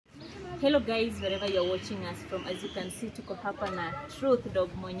Hello guys, wherever you're watching us from, as you can see, tuko hapa na Truthwatchdog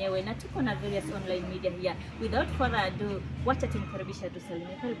mwenyewe na tuko na various online media here. Without further ado, wacha tumkaribisha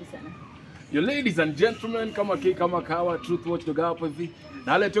tusalimie. Karibu sana. Your ladies and gentlemen, kama kawa Truthwatchdog hapa hivi.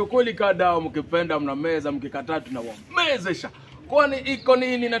 Na lete ukweli kadao, mkipenda mnameza, mkikataa tunawamezesha. Kwani iko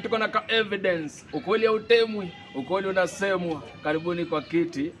nini na tuko na ka evidence? Ukweli hautemwi, ukweli unasemwa. Karibuni kwa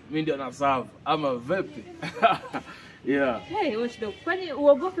kiti, mimi ndio naserve ama vipi? Yeah. Hey, Watchdog, kwani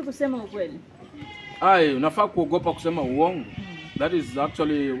uogopi kusema ukweli? Unafaa kuogopa kusema uongo. That is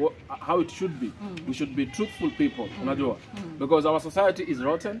actually how it should be. We should be truthful people, unajua? Because our society is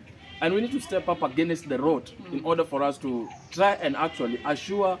rotten and we need to step up against the rot in order for us to try and actually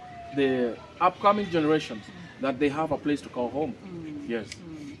assure the upcoming generations that they have a place to call home. Yes.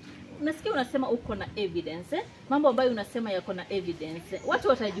 Nasikia unasema uko na evidence, eh? Mambo ambayo unasema yako na evidence. Watu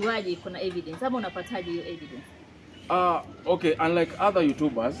watajuaje iko na evidence? Ama unapataje hiyo evidence? Okay, unlike other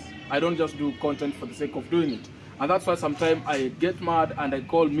YouTubers, I don't just do content for the sake of doing it. And that's why sometimes I get mad and I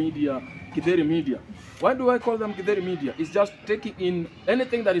call media Kideri media. Why do I call them Kideri media? It's just taking in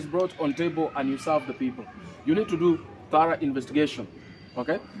anything that is brought on table and you serve the people. You need to do thorough investigation.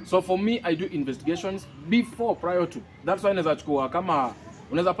 Okay? So for me, I do investigations prior to. That's why naweza chukua kama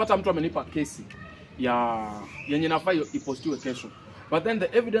unaweza pata mtu amenipa kesi ya yenye nafaa ipostiwe kesho. But then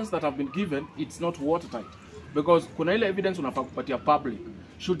the evidence that have been given, it's not watertight. Because kuna ile evidence unafaa kupatia public.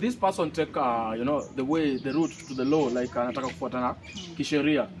 Should this person take the route to the law, like anataka kufuatana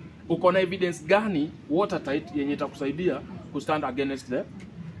kisheria, uko na evidence gani watertight yenye itakusaidia ku stand against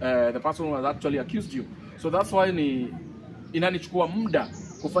the person who has actually accused you? So that's why inanichukua muda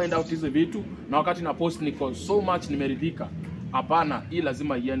ku find out hizo vitu, na wakati na post niko so much nimeridhika. Hapana, hii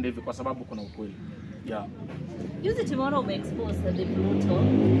lazima iende hivi kwa sababu kuna ukweli. Yeah. Juzi tumeona umeexpose the Pluto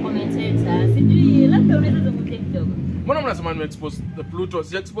commentator. Sijui labda unaweza zungumzia kidogo. Mbona mnasema nimeexpose the Pluto?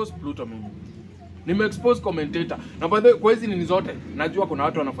 Si expose Pluto mimi. Nimeexpose commentator. Na by the way, kwa hizi nini zote najua kuna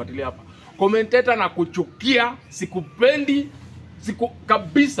watu wanafuatilia hapa. Commentator na kuchukia, sikupendi,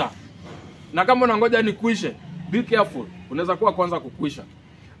 kabisa. Na kama unangoja nikuishe, be careful. Unaweza kuwa kwanza kukuisha.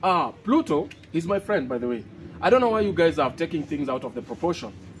 Pluto is my friend, by the way. I don't know why you guys are taking things out of the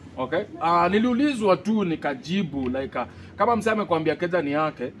proportion. Okay? Niliulizwa tu nikajibu like kama mseme amekwambia Kenya ni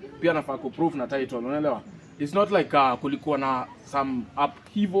yake, pia nafaa kuprove na title, unaelewa? It's not like kulikuwa na some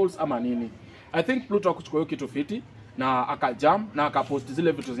upheavals ama nini. I think Pluto akuchukua hiyo kitu fiti na akajam na akapost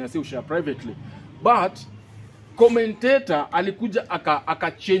zile vitu zenye si ushare privately. But commentator alikuja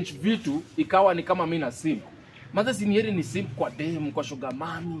aka-change vitu ikawa ni kama mimi na simp. Maza sinieri ni simp kwa dem, kwa sugar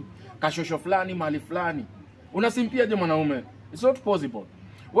mami, kashosho fulani mahali fulani. Unasimpiaje mwanaume? It's not possible.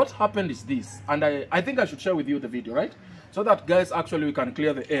 What happened is this, and I think I should share with you the video, right? So that guys actually we can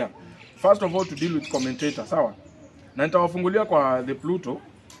clear the air. First of all, to deal with commentator, sawa? Na nitawafungulia kwa the Pluto,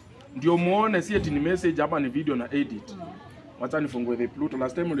 ndio muone si eti ni message hapa ni video na edit. Wacha nifungue the Pluto.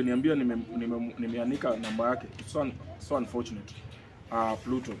 Last time uliniambia nimeanika namba yake. It's so unfortunate.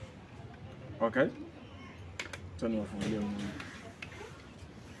 Pluto. Okay? Acha niwafungulie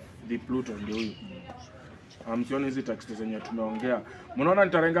the Pluto ndio huyu. Msione hizi text zenye tumeongea. Mnaona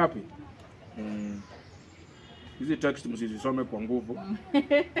ni tarehe ngapi? Hizi text msizisome kwa nguvu.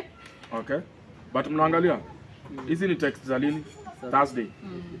 Okay? But mnaangalia hizi ni text za lini? Thursday.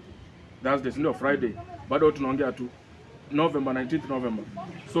 Thursday ndio Friday. Bado tunaongea tu November 19th November.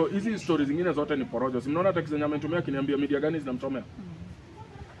 So hizi stories zingine zote ni porojo. Si mnaona text zenye ametumia kiniambia media gani zinamtomea?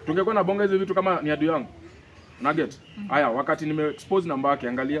 Tungekuwa na bonga hizo vitu kama ni adui yangu. Nugget. Haya, wakati nime-expose namba yake,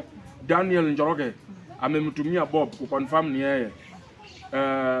 angalia Daniel Njoroge amemtumia Bob kuconfirm ni yeye.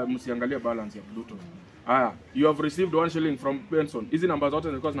 Msiangalie balance ya Pluto. Haya, you have received 1 shilling from Benson. Hizi namba zote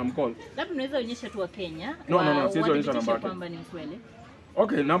zilikuwa zinamcall. Labda unaweza onyesha tu wa Kenya. No, siwezi onyesha namba yake. Kwamba ni kweli.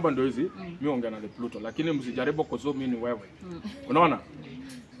 Okay, namba ndio hizi. Mimi ongea na the Pluto, lakini msijaribu kuzoom mimi ni wewe. Unaona?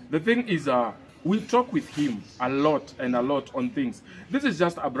 The thing is we talk with him a lot on things. This is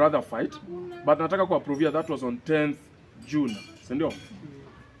just a brother fight, but nataka kuapprove that was on 10th June. Si ndio?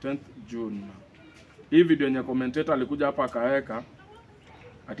 10th June. Hii video yenye commentator alikuja hapa akaweka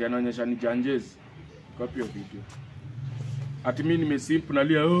ati anaonyesha ni janjezi. Copy your video. Ati mimi nimesimp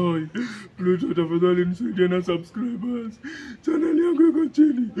nalia, "Oi, Pluto tafadhali nisaidie na subscribers. Channel yangu iko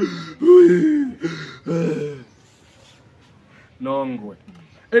chini." Nongwe.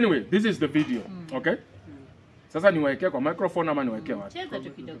 Anyway, this is the video, okay? Sasa niwaekee kwa microphone ama niwaekee wapi? Cheza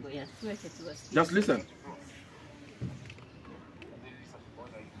tu kidogo, yes. Tuweke tu. Just listen.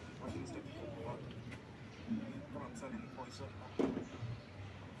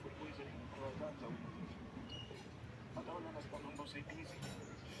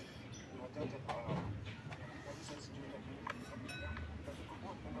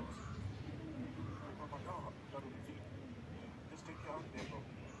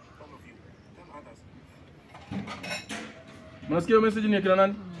 Mnasikia hiyo message ni ya kina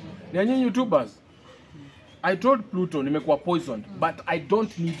nani? Ni ya nyinyi YouTubers. I told Pluto nimekuwa poisoned, but I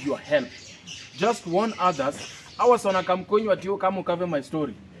don't need your help. Just warn others. Hawa wana kamkonywa atio kama ukave my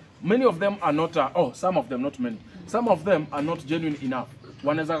story. Many of them are not some of them, not many. Some of them are not genuine enough.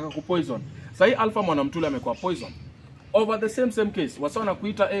 Wanaweza kukupoison. Sahi Alpha Mwanamtule amekuwa poison. Over the same case. Wasana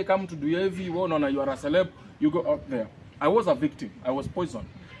kuita come to do hivi, wewe unaona you are a celeb, you go up there. I was a victim. I was poisoned.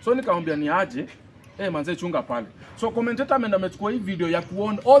 So nikamwambia ni aje, manze chunga pale. So commentator ameenda amechukua hii video ya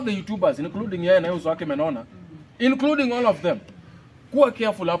kuwarn all the YouTubers including yeye na uso wake menona, including all of them. Kuwa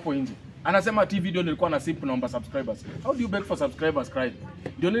careful hapo nje. Anasema ati video nilikuwa na simp naomba subscribers. How do you beg for subscribers, cry?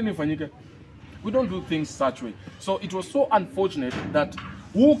 Ndio nini ifanyike? We don't do things such way. So it was so unfortunate that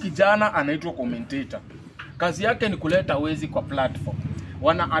huu kijana anaitwa commentator. Kazi yake ni kuleta wezi kwa platform.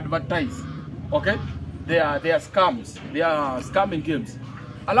 Wana advertise. Okay? They are scams. They are scamming games.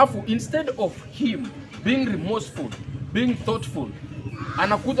 Alafu instead of him being remorseful, being thoughtful,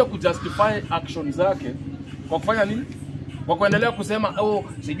 anakuja kujustify action zake kwa kufanya nini? Kwa kuendelea kusema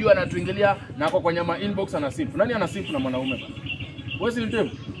sijui anatuingilia na kwa kwenye ma inbox ana simp. Nani ana simp na mwanaume bana? Wewe si ndio?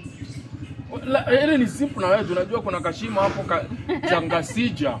 Ile ni simp na wewe unajua kuna kashimo hapo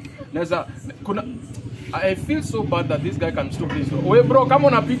changasija. Naweza kuna I feel so bad that this guy can stop this. Wewe bro, kama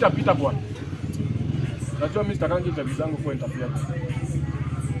unapita pita bwana. Najua mimi sitakangi interview zangu kwa interfere.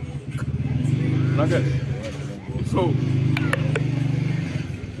 Nugget. So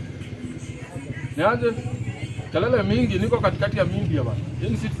niaje kelele mingi, niko katikati ya media bana.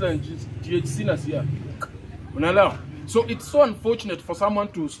 Hii Citizen THC na sia. Unaelewa? So it's so unfortunate for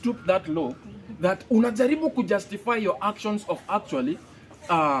someone to stoop that low that unajaribu kujustify your actions of actually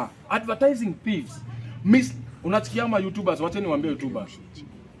advertising thieves. Unasikia ma YouTubers, wacha niwaambie YouTubers.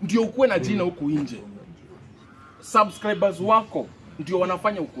 Ndio ukuwe na jina huku nje. Subscribers wako ndio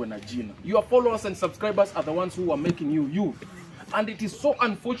wanafanya ukuwe na jina. Your followers and subscribers are the ones who are making you you. And it is so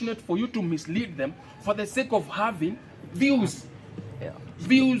unfortunate for you to mislead them for the sake of having views.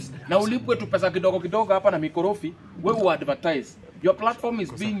 Views na ulipwe tu pesa kidogo kidogo hapa na mikorofi, wewe advertise. Your platform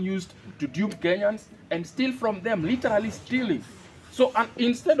is being used to dupe Kenyans and steal from them, literally stealing. So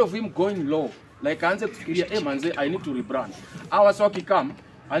instead of him going low, like aanze kufikiria manze I need to rebrand. Our soki come,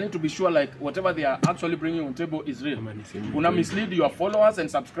 I need to be sure like whatever they are actually bringing on table is real. Una mislead your followers and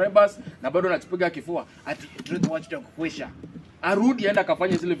subscribers na bado unachipiga kifua ati Truthwatchdog kwisha. Arudi enda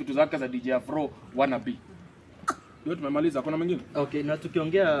kafanya zile vitu zake za DJ Afro wannabe. Ndio tumemaliza, kuna mwingine? Okay, na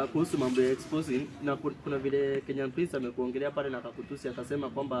tukiongea kuhusu mambo ya exposing na kuna vile Kenyan Prince amekuongelea pale na akakutusi akasema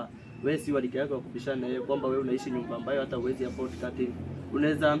kwamba wewe si walika yako kubishana yeye, kwamba wewe unaishi nyumba ambayo hata uwezi afford curtain.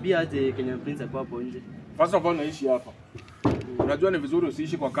 Unaweza ambia aje Kenyan Prince kwa hapo nje? First of all naishi hapa. Unajua ni vizuri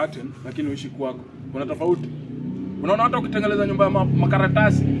usiishi kwa curtain lakini uishi kwako. Kuna tofauti. Unaona hata ukitengeneza nyumba ya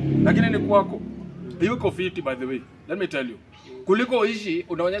makaratasi lakini ni kwako. Yuko fiti by the way. Let me tell you. Kuliko uishi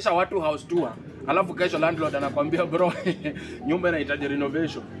unaonyesha watu house tour, alafu kesho landlord anakuambia bro nyumba inahitaji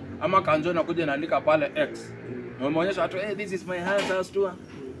renovation, ama kanjo nakuja naandika pale X na umeonyesha watu this is my house tour.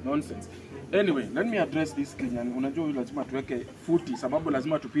 Nonsense. Anyway, let me address this Kenyan. Unajua huyu lazima tuweke futi sababu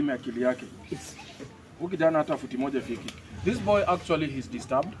lazima tupime akili yake. Ukijana hata futi moja fiki. This boy actually he's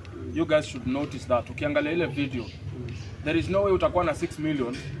disturbed. You guys should notice that. Ukiangalia ile video, there is no way utakuwa na 6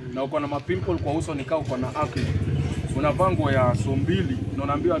 million na uko na mapimple kwa uso nikao uko na acne. Unavaa nguo ya so mbili na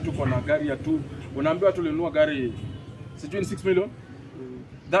unaambiwa tu uko na gari ya tu. Unaambiwa tu ulinunua gari sijui 6 million.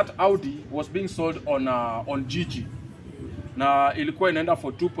 That Audi was being sold on Gigi. Na ilikuwa inaenda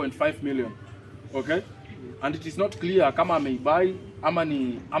for 2.5 million. Okay? And it is not clear kama ameibuy ama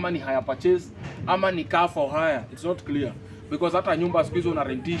ni hire purchase ama ni car for hire. It's not clear because hata nyumba siku hizo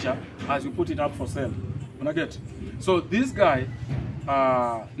unarentisha as you put it up for sale. Una get? So this guy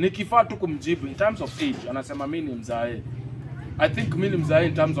nikifaa tu kumjibu in terms of age, anasema mimi ni mzae. I think mimi ni mzae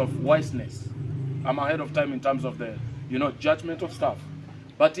in terms of wiseness. I'm ahead of time in terms of the judgment of stuff.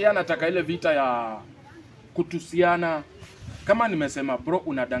 But yeye anataka ile vita ya kutusiana. Kama nimesema bro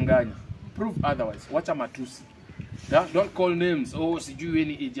unadanganya, prove otherwise. Wacha matusi. Yeah? Don't call names. Sijui wewe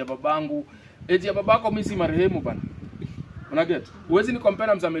ni age ya babangu. Age ya babako mimi si marehemu bana. Una get? Huwezi ni compare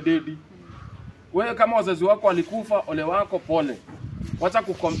na mzamededi. Wewe kama wazazi wako walikufa, ole wako pole. Wacha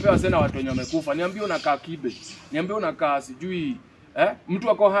kucompare sana watu wenye wamekufa. Niambie unakaa kibe. Niambie unakaa sijui mtu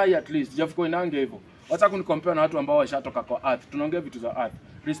wako high at least. Jafiko inange hivyo. Wacha kunicompare na watu ambao washatoka kwa earth. Tunaongea vitu za earth.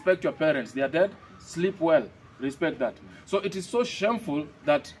 Respect your parents. They are dead. Sleep well. Respect that. So it is so shameful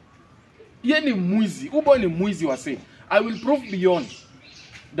that yeye ni mwizi. Ubo ni mwizi wase. I will prove beyond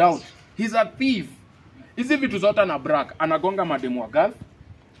doubt. He's a thief. Hizi vitu zote na brag. Anagonga mademu wa girl.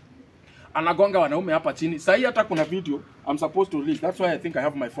 Anagonga wanaume hapa chini. Sasa hata kuna video I'm supposed to release. That's why I think I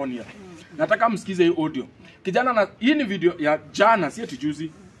have my phone here. Nataka msikize hii audio. Kijana na hii ni video ya jana, si eti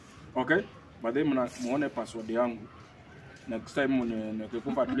juzi. Okay? Baadaye muone password yangu. Next time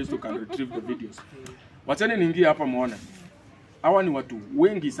nikikupa at least you can retrieve the videos. Wacheni niingie hapa muone. Hawa ni watu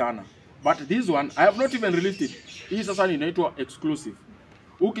wengi sana. But this one I have not even released it. Hii sasa inaitwa exclusive.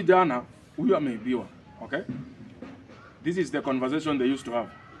 Huyu kijana huyu ameibiwa. Okay? This is the conversation they used to have.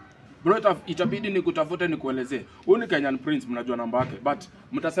 Bro, itabidi nikutafute nikuelezee. Huyu ni Kenyan Prince, mnajua namba yake, but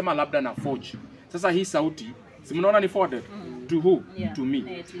mtasema labda na forge. Sasa hii sauti, si mnaona ni forwarded to who? Yeah. To me.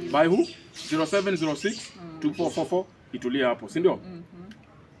 By who? 0706 2444 itulia hapo, si ndio?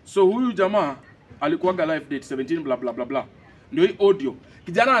 So huyu jamaa alikuwaga live date 17 bla bla bla bla. Ndio hii audio.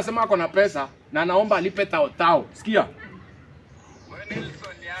 Kijana anasema ako na pesa na anaomba alipe tao. Sikia.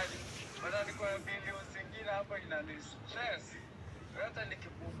 Nelson yani, bana niko na bilioni zingine hapa inani stress. Hata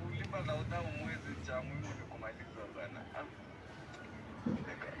nikikulipa na utao mwezi cha muhimu ni kumaliza bana.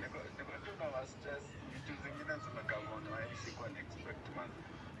 Niko tu na stress. Vitu zingine zimekama na hisi kwa expect man.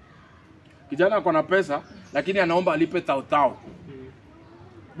 Kijana ako na pesa lakini anaomba alipe tao.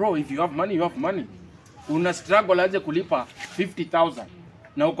 Bro, if you have money, you have money. Una struggle aje kulipa 50,000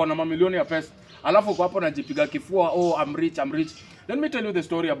 na uko na mamilioni ya pesa. Alafu uko hapo unajipiga kifua, oh I'm rich. Let me tell you the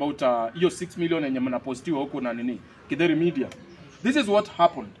story about hiyo 6 million yenye mnapostiwa huko na nini? Kideri Media. This is what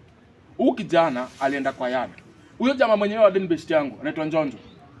happened. Huyu kijana alienda kwa yard. Huyo jamaa mwenyewe adini best yangu, anaitwa Njonjo.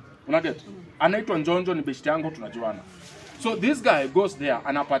 Unaget? Anaitwa Njonjo, ni best yangu, tunajuana. So this guy goes there,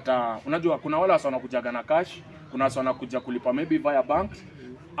 anapata, unajua kuna wale wasa wanakujaga na cash, kuna wasa wanakuja kulipa maybe via bank.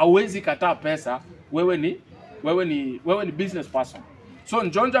 Hauwezi kataa pesa, wewe ni business person. So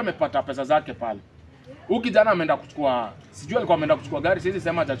Njonjo amepata pesa zake pale. Huyu kijana ameenda kuchukua, sijui alikuwa ameenda kuchukua gari, siwezi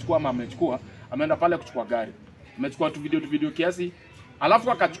sema atachukua ama amechukua, ameenda pale kuchukua gari. Amechukua tu video kiasi,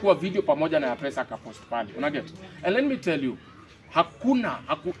 alafu akachukua video pamoja na ya pesa akapost pale. Unaget? And let me tell you,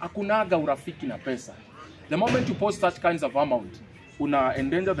 hakunaga urafiki na pesa. The moment you post such kinds of amount, una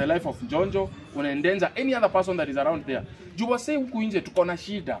endanger the life of Njonjo, una endanger any other person that is around there. Jua say huku nje tuko na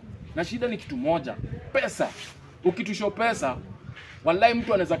shida. Na shida ni kitu moja, pesa. Ukitusho pesa, wallahi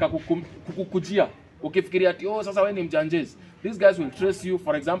mtu anaweza kukukujia. Ukifikiria ati oh sasa wewe ni mjanjezi. These guys will trace you.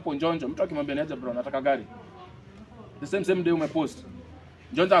 For example, Njonjo, mtu akimwambia niaje bro nataka gari. The same day umepost.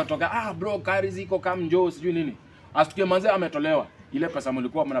 Njonjo atoka bro gari ziko kama njoo sijui nini. Asitukie manze ametolewa. Ile pesa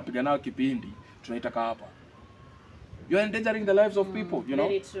mlikuwa mnapiga nayo kipindi tunaitaka hapa. You are endangering the lives of people, you know.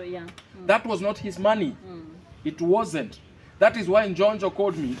 Very true, yeah. That was not his money. It wasn't. That is why Njonjo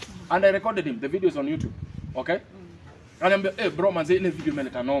called me and I recorded him. The video is on YouTube. Okay? Ananiambia, bro manze ile video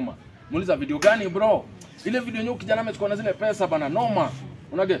imeleta noma. Muuliza video gani bro? Ile video yenyewe kijana amechukua na zile pesa bana noma.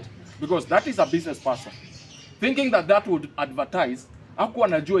 Unaget? Because that is a business person. Thinking that would advertise, hakuwa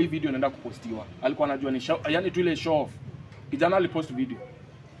anajua hii video inaenda kupostiwa. Alikuwa anajua ni yani tu ile show off. Kijana alipost video.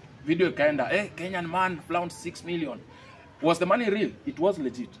 Video ikaenda, Kenyan man found 6 million. Was the money real? It was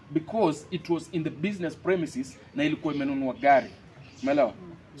legit because it was in the business premises na ilikuwa imenunua gari. Umeelewa?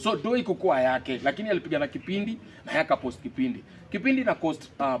 So do ikokuwa yake, lakini alipiga na kipindi na yaka post kipindi. Kipindi na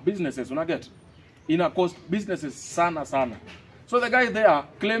cost businesses, unaget? Ina cost businesses sana. So the guy there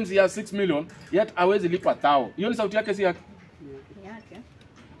claims he has 6 million, yet hawezi lipa tao. Hiyo ni sauti yake si yake. Yake.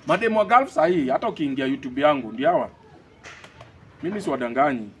 Mademu wa Gulf sahi, hata ukiingia YouTube yangu ndio hawa. Mimi si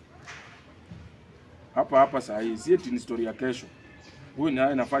wadanganyi. Hapa sahi, si eti ni story ya kesho. Huyu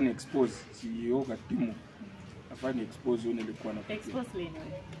naye nafanya expose CEO Katimu. Nafanya expose huyu nilikuwa na. Expose lini?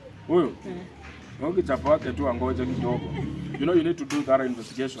 Huyu. Ngoja chapa wake tu angoje kidogo. You know you need to do thorough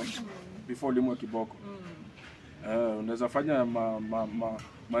investigation before limwe kiboko. Unaweza fanya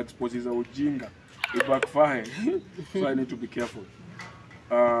ma expose za ujinga. It backfire. So I need to be careful.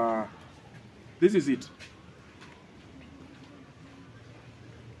 This is it.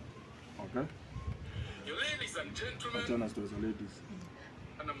 Okay? Ladies and gentlemen, Tell us those ladies.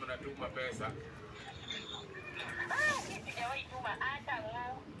 ana mnatuma pesa. Sijawahi tuma hata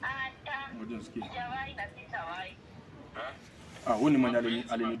Ngoja usikie. sijawahi na sitawahi. Huyu ni mwenye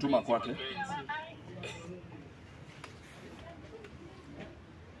alinituma kwake.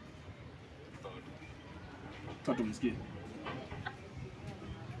 Sasa tumsikie.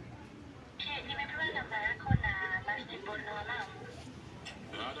 Nimepewa namba yako na basketball na mama.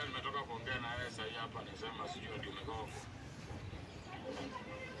 Hata nimetoka kuongea na yeye sasa hapa anasema sijui ndio umegoma.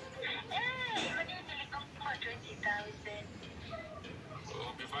 Nilikuwa 20,000.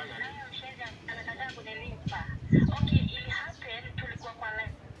 Ukifanya anataka kunilipa. Okay, ili happen tulikuwa kwa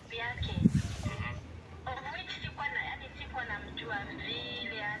live yake. Which sikuwa namjua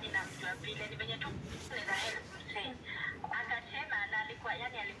vile, yani namjua vile. Ni venye tu nina help msee. Akasema na alikuwa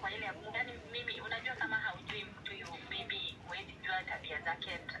ile yani mimi unajua kama haujui mtu yu maybe huwezi jua tabia zake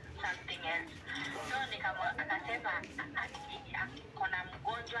something else. So akasema kuna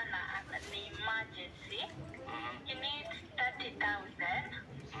mgonjwa na ni emergency. He needs 30,000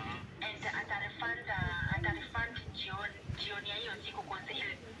 and atarefund jioni ya hiyo siku kwa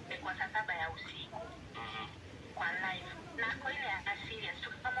ile kwa saa 7 ya usiku kwa live. Na kwa ile serious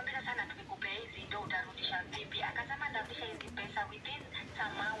tukamwambia sana tukikupea hizi ndio utarudisha vipi? Akasema nitarudisha hizi pesa within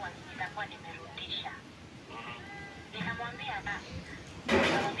some hours nitakuwa nimerudisha. Nikamwambia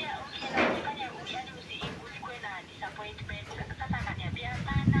okay, na usifanye yani usikuwe na disappointment. Sasa akaniambia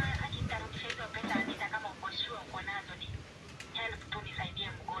sana akitarudisha hizo pesa nita kama uko sure uko nazo ni help tu nisaidie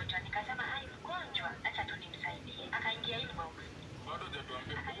mgonjwa. Nikasema ai mgonjwa acha tu nimsaidie. Akaingia inbox. Bado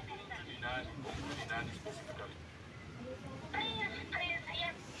hujatuambia ni nani specifically? Please,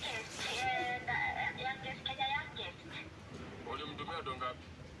 yes, Kenya youngest. Ulimtumia donga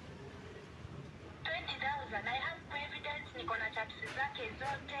 20,000. I have evidence, niko na chats zake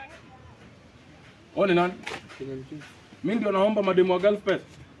zote. Ni nani? Kenyan Prince. Mimi ndio naomba mademu wa Gulf pesa.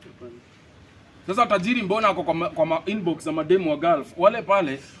 Sasa tajiri mbona ako kwa inbox za mademu wa Gulf? Wale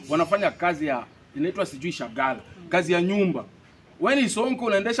pale wanafanya kazi ya inaitwa sijui shagal, kazi ya nyumba. When isonko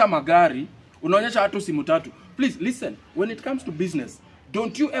unaendesha magari, unaonyesha watu simu 3. Please listen, when it comes to business,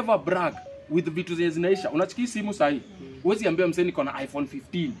 don't you ever brag with vitu zenye zinaisha. Unachukua simu sahi. Huwezi ambia mseni niko na iPhone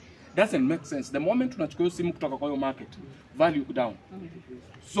 15. Doesn't make sense. The moment unachukua simu kutoka kwa hiyo market, value down.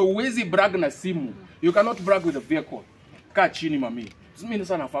 So huwezi brag na simu. You cannot brag with a vehicle. Kaa chini mami. Mimi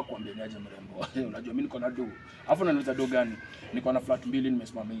sana nafaa kuambia niaje mrembo. Unajua mimi niko na do. Alafu unaniuliza do gani? Niko na flat 2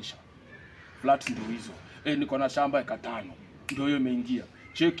 nimesimamisha. Flat ndio hizo. Niko na shamba eka 5. Ndio hiyo imeingia.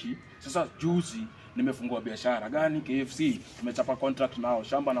 Cheki. Sasa juzi nimefungua biashara gani KFC. Tumechapa contract nao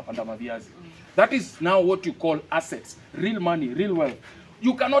shamba na panda maviazi. That is now what you call assets. Real money, real wealth.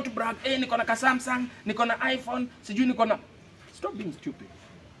 You cannot brag, niko na Samsung, niko na iPhone, sijui niko na... Stop being stupid.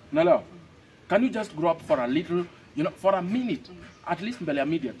 Nalo. Can you just grow up for a little, for a minute, at least mbele ya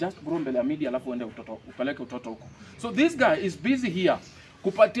media, just grow mbele ya media alafu uende upeleke utoto huko. So this guy is busy here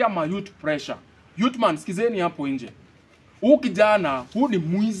kupatia ma youth pressure. Youth man, sikizeni hapo nje. Huyu kijana, huyu ni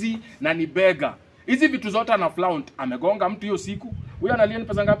mwizi na ni bega. Hizi vitu zote ana flaunt, amegonga mtu hiyo siku. Huyu analia ni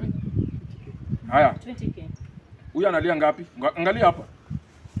pesa ngapi? Haya. 20k. Huyu analia ngapi? Angalia hapa.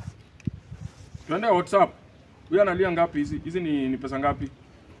 Twende WhatsApp. Huyu analia ngapi hizi? Hizi ni pesa ngapi?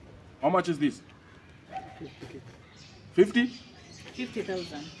 How much is this? 50?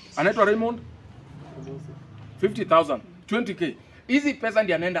 50,000. Anaitwa Raymond? 50,000. 20k. Hizi pesa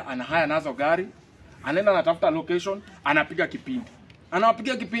ndiye anaenda anahaya nazo gari. Anaenda anatafuta location, anapiga kipindi.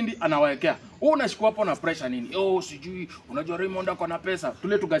 Anawapigia kipindi, anawaekea. Wewe unashikwa hapo na pressure nini? Sijui, unajua Raymond ako na pesa.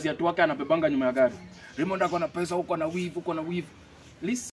 Tule tu gazeti wake anabebanga nyuma ya gari. Raymond ako na pesa, uko na weave. Listen.